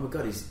 oh my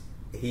god,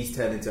 he's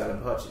turned into Alan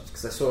Partridge,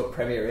 because I saw a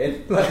premiere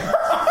in.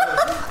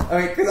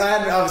 Because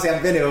I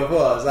hadn't been here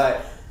before. I was like,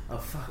 oh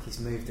fuck,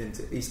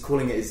 he's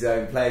calling it his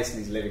own place and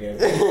he's living in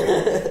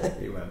it.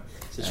 He went.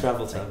 It's a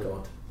travel time.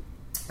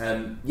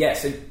 Thank God.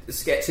 So the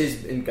sketches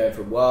been going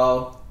for a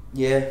while.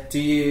 Yeah. Do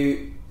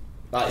you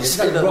like? There's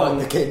nothing wrong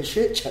with getting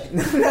shit changed.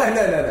 No.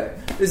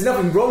 There's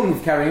nothing wrong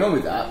with carrying on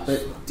with that.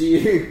 But do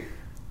you?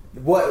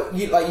 What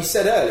you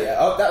said earlier?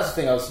 That's the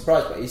thing I was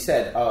surprised by. You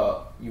said,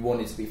 you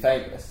wanted to be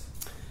famous.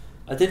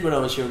 I did when I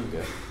was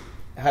younger.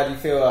 How do you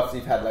feel after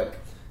you've had like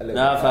a little?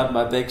 Now I've had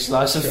my big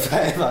slice of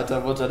fame. I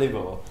don't want any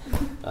more.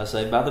 I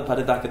say, mother, put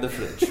it back in the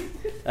fridge.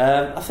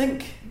 I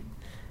think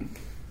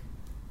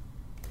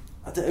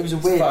it was a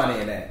weird. It's funny,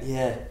 innit?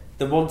 Yeah,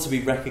 the want to be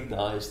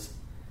recognised,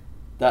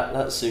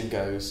 that soon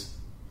goes,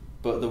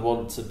 but the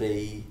want to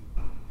be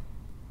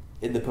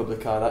in the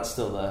public eye, that's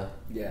still there.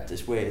 Yeah.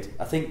 It's weird.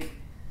 I think,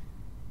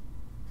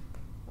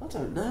 I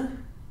don't know.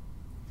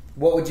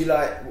 What would you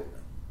like?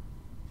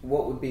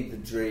 What would be the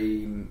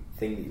dream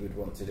thing that you would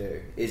want to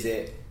do? Is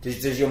it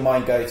does your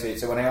mind go to?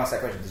 So when I ask that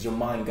question, does your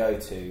mind go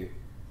to?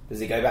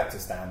 Does it go back to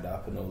stand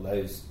up and all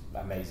those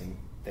amazing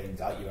things,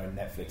 like your own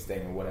Netflix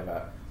thing or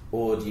whatever,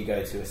 or do you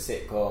go to a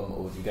sitcom,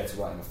 or do you go to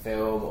writing a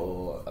film,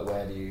 or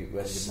where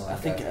does your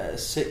mind go? I think a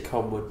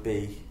sitcom would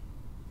be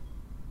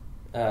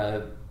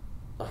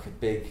like a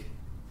big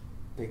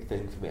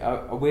thing for me.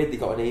 I weirdly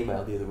got an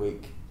email the other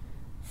week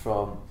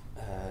from.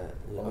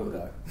 No,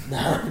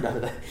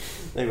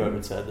 they won't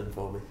return them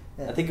for me.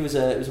 Yeah. I think it was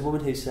a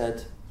woman who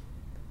said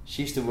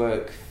she used to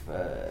work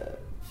for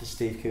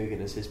Steve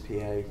Coogan as his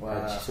PA.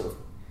 Wow. And she sort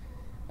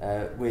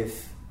of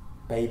with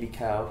Baby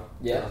Cow,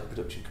 yeah, like a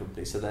production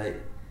company. So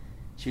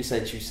she was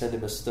saying she was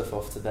sending my stuff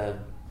off to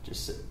them,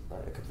 just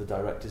like a couple of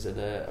directors and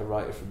a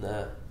writer from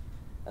there,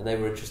 and they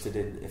were interested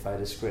in if I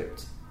had a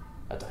script.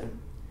 I don't.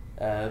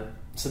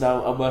 So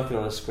now I'm working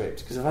on a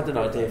script because I've had an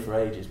idea for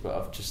ages, but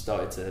I've just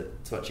started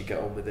to actually get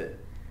on with it.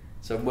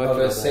 So I'm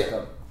working on a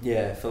sitcom.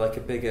 Yeah, for like a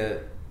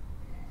bigger.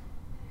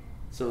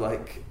 So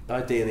like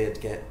ideally,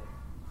 I'd get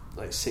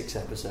like 6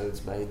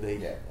 episodes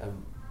mainly,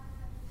 and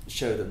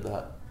show them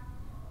that.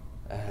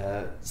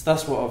 So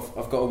that's what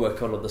I've got to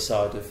work on the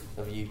side of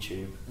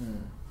YouTube.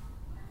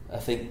 I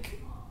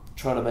think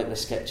trying to make my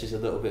sketches a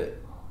little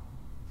bit.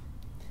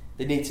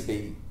 They need to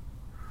be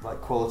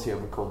like quality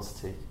over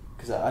quantity.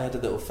 Because I had a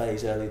little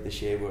phase earlier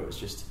this year where it was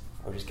just,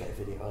 I'll just get a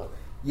video up.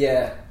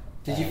 Yeah.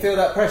 Did you feel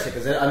that pressure?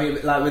 Because I mean,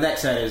 like with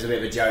XO, there was a bit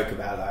of a joke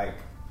about like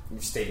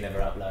Steve never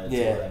uploads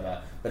or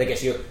whatever. But I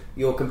guess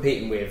you're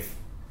competing with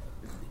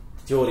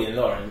Geordie and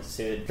Lawrence,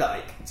 who are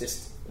like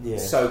just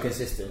so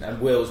consistent, and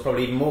Will's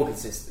probably even more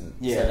consistent.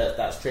 Yeah. So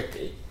that's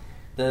tricky.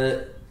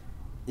 For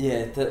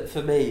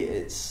me,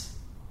 it's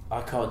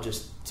I can't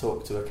just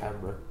talk to a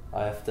camera.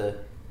 I have to.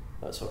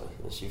 That's what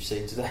as you've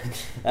seen today.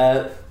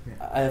 I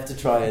have to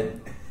try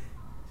and.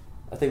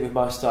 I think with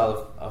my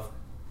style, I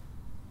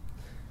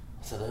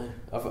don't know.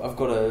 I've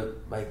got to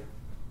make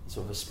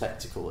sort of a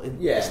spectacle.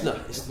 It's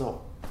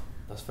not.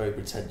 That's very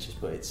pretentious,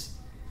 but it's.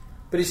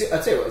 But I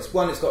tell you what, it's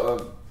one. It's got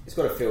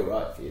to feel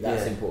right for you.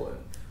 That's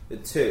important.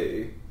 But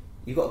 2,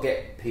 you've got to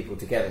get people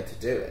together to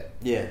do it.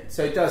 Yeah.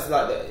 So it does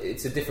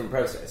it's a different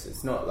process.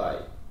 It's not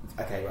like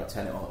okay, right,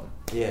 turn it on.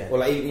 Yeah. Or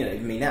like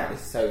even me now,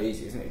 it's so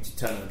easy, isn't it? Just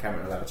turn on the camera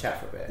and we'll have a chat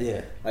for a bit.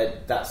 Yeah.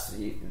 Like that's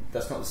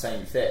not the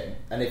same thing.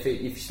 And if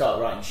you start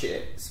writing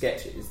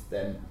sketches,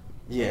 then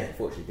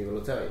unfortunately people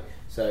will tell you.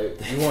 So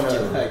you want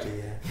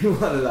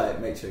to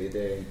make sure you're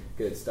doing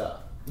good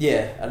stuff.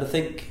 Yeah, and I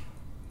think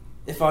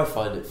if I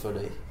find it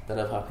funny, then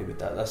I'm happy with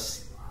that.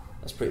 That's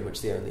pretty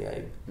much the only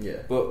aim.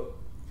 Yeah. But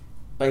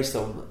based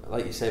on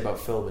like you say about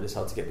filming, it's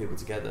hard to get people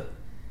together.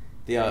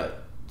 The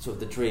sort of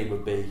the dream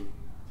would be.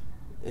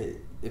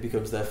 It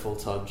becomes their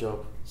full-time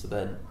job, so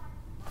then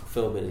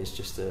filming is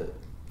just a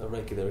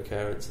regular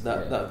occurrence, and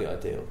that would be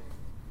ideal.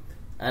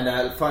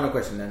 And final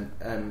question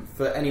then,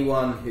 for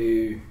anyone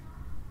who,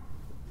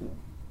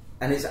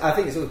 and I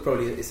think it's always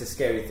probably a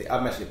scary thing.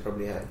 I'm actually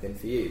probably have been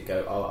for you.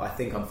 Go, I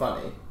think I'm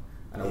funny,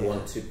 and I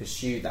want to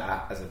pursue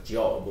that as a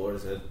job or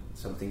as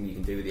something you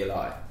can do with your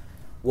life.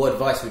 What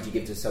advice would you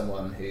give to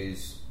someone who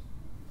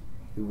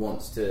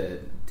wants to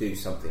do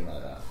something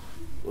like that?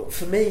 Well,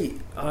 for me,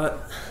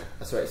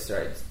 that's right.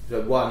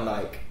 So 1,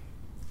 like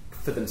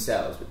for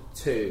themselves, but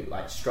 2,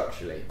 like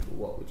structurally,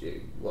 what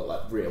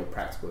like real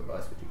practical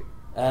advice would you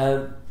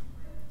give?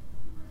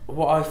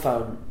 What I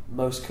found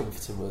most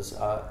comforting was,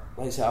 like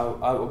I said,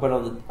 I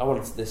went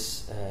into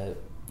this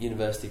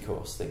university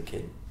course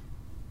thinking,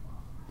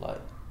 like,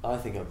 I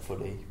think I'm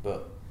funny,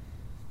 but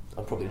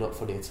I'm probably not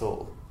funny at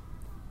all.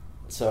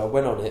 So I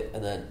went on it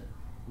and then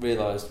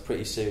realised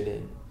pretty soon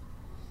in.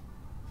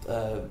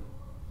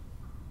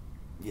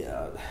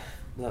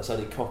 That's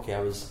only cocky.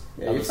 I was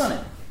funny.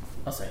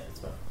 I'll say it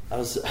as well. I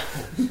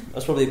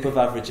was probably above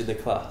average in the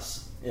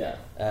class. Yeah.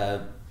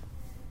 And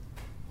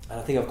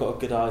I think I've got a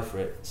good eye for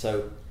it.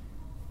 So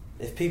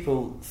if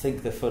people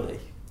think they're funny,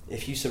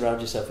 if you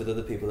surround yourself with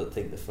other people that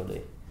think they're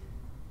funny,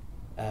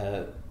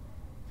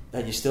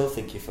 and you still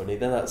think you're funny,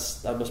 then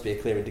that must be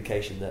a clear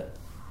indication that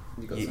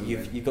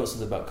you've got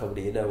something about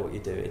comedy. You know what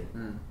you're doing.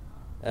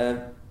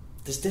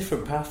 There's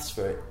different paths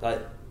for it.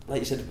 Like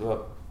you said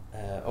about.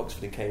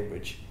 Oxford and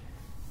Cambridge.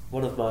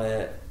 One of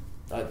my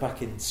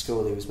back in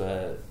school, he was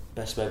my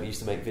best mate. We used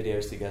to make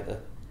videos together,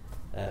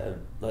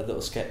 like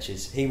little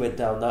sketches. He went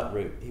down that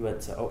route. He went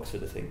to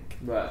Oxford, I think.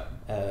 Right.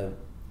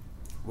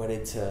 Went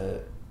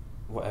into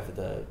whatever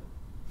the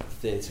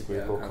theatre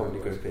group or comedy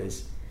group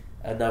is,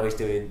 and now he's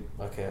doing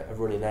like a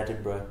run in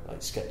Edinburgh,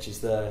 like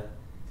sketches there,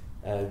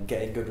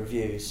 getting good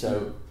reviews.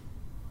 So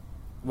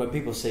when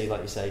people see,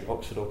 like you say,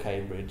 Oxford or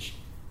Cambridge,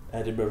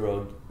 Edinburgh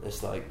run,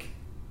 it's like.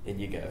 In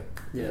you go.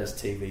 Yeah. There's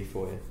TV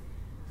for you.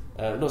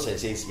 I'm not saying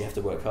it's easy. You have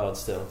to work hard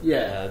still.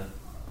 Yeah.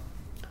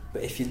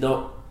 But if you're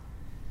not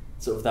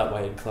sort of that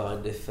way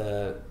inclined, if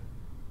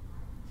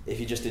if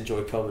you just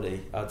enjoy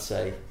comedy, I'd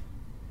say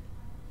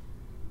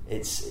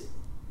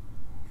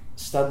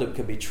stand-up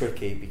can be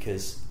tricky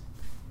because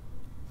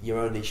you're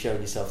only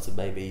showing yourself to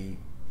maybe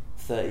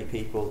 30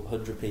 people,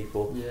 100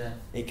 people. Yeah.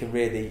 It can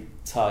really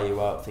tire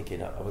you out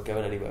thinking, am I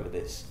going anywhere with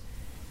this?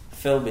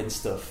 Filming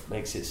stuff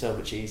makes it so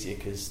much easier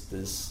because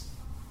there's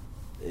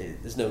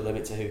no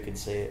limit to who can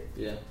see it.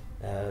 Yeah.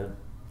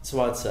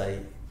 So I'd say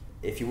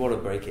if you want to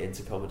break it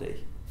into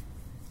comedy,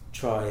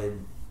 try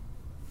and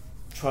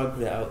put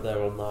it out there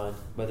online,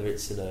 whether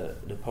it's in a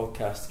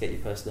podcast to get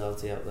your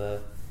personality out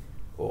there,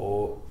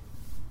 or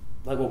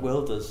like what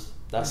Will does.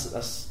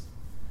 That's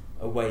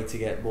a way to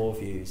get more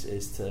views,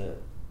 is to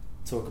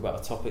talk about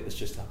a topic that's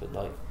just happened.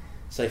 Like,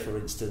 say for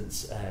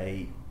instance,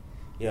 a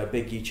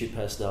big YouTube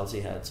personality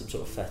had some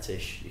sort of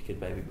fetish. You could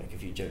maybe make a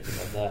few jokes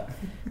about that.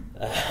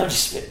 I'm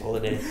just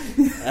spitballing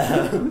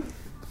here.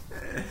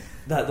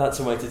 That's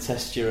a way to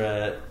test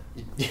your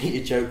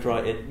joke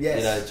writing.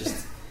 Yes.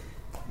 Just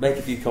make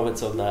a few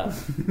comments on that,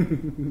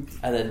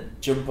 and then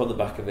jump on the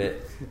back of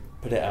it,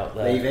 put it out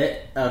there. Leave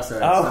it. Oh,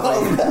 sorry.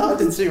 I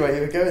didn't see where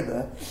you were going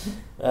there.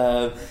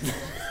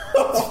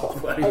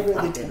 I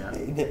really didn't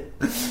mean it.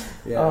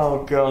 Yeah.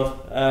 Oh God.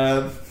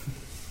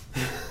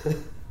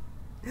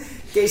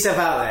 Get yourself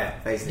out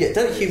there, basically. Yeah,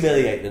 don't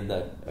humiliate them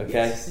though.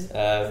 Okay. Yes.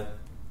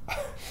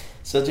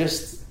 So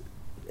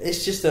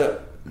it's just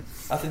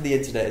I think the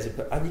internet is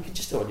and you can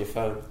just do it on your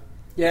phone.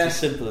 Yeah. It's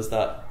as simple as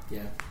that.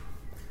 Yeah.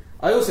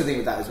 I also think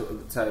with that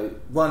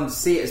one,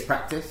 see it as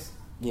practice.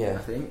 Yeah. I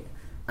think,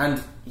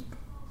 and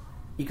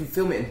you can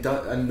film it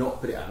and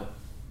not put it out.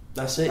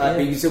 That's it. But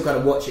you can still kind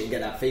of watch it and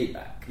get that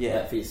feedback.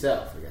 Yeah. For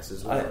yourself, I guess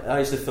as well. I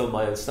used to film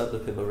my own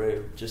stand-up in my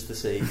room just to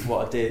see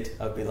what I did.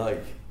 I'd be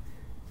like,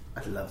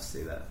 I'd love to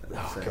see that.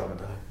 oh God,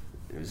 no.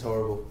 It was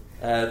horrible.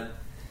 But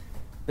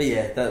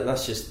yeah,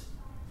 that's just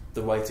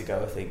the way to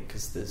go, I think,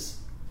 because there's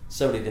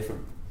so many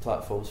different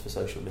platforms for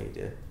social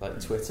media, like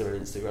Twitter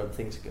and Instagram.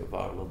 Things can go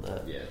viral on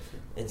there. Yeah.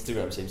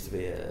 Instagram seems to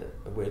be a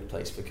weird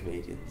place for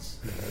comedians.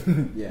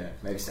 Yeah,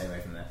 maybe stay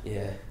away from there.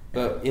 Yeah,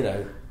 but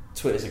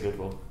Twitter's a good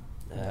one.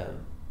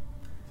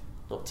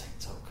 Not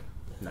TikTok.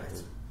 No.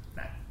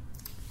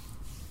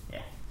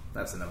 Yeah,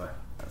 that's another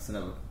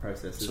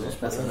process. So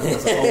that's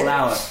a whole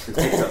hour for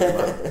TikTok.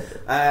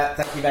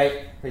 Thank you,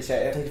 mate.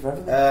 Appreciate it. Thank you for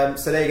having me.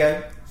 So there you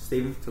go,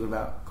 Stephen, talking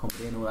about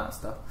comedy and all that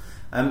stuff.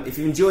 If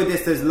you enjoyed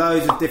this, there's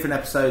loads of different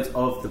episodes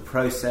of The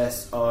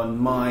Process on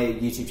my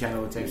YouTube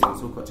channel, James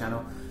Talcott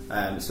channel.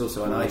 It's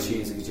also on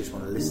iTunes if you just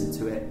want to listen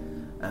to it.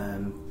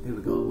 Who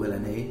we got? Will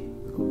and E.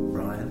 We've got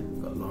Brian.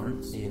 We've got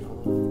Lawrence. Ian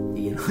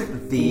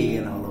Holloway. The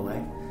Ian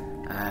Holloway.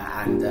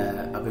 And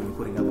I've been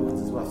recording other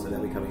ones as well, so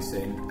they'll be coming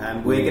soon.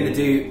 We're going to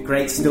do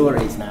great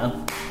stories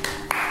now.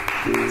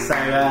 So if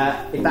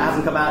that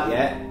hasn't come out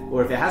yet,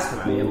 or if it has come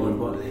out yet, more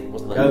importantly,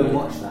 go and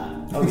watch that.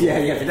 Oh yeah,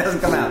 if it doesn't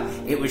come out,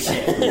 it was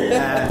shit.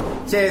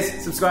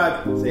 Cheers,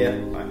 subscribe, see ya,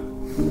 bye.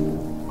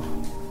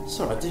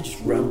 Sorry, I did just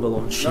ramble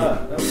on shit. No,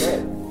 that was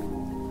it.